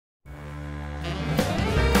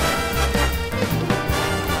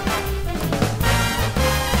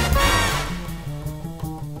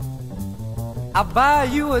I'll buy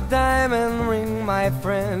you a diamond ring, my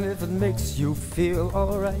friend, if it makes you feel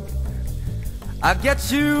alright. I'll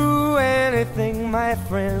get you anything, my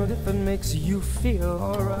friend, if it makes you feel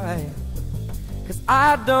alright. 'Cause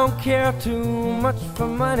I don't care too much for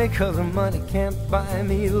money, 'cause money can't buy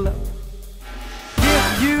me love.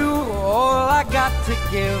 Give you all I got to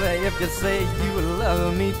give if you say you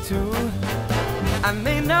love me too. I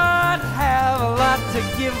may not have a lot to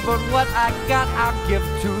give, but what I got I'll give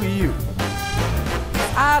to you.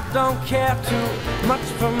 I don't care too much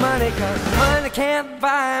for money, 'cause money can't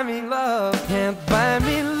buy me love, can't buy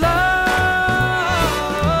me love.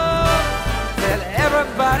 That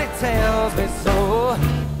everybody tells me so.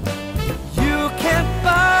 You can't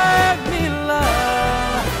buy me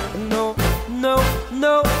love. No, no,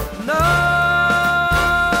 no, no.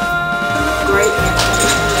 Great.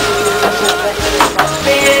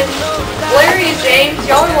 Man, Larry and James,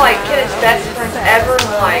 y'all are like Kenneth's best friends ever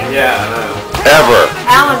in life. Yeah, I know. Ever.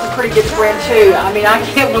 Alan's a pretty good friend too. I mean, I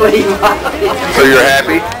can't believe it. So you're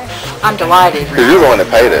happy? I'm delighted. Because you're the one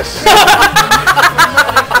that paid us.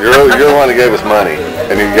 You're the one that gave us money.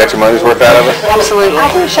 And you got your money's worth out of us? Absolutely.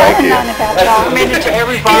 Thank you. I commend it to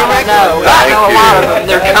everybody I know. I Thank know a lot of them. you.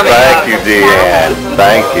 They're coming Thank up. you, Deanne.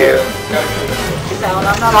 Thank you.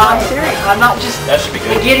 I'm serious. I'm not just a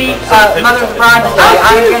giddy mother of the bride today.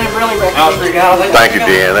 I'm going to really recommend it. Thank you,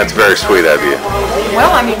 Deanne. That's very sweet of you.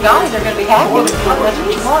 Well, I mean, guys, they're going to be happy with you. That's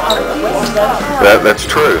what you want. That's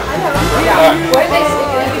true.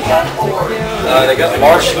 They got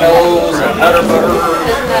marshmallows and nutter butter.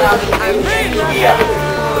 Yeah.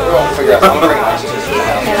 We're going to figure out something pretty nice to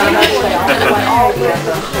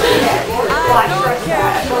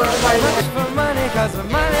For money, 'cause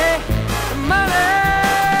money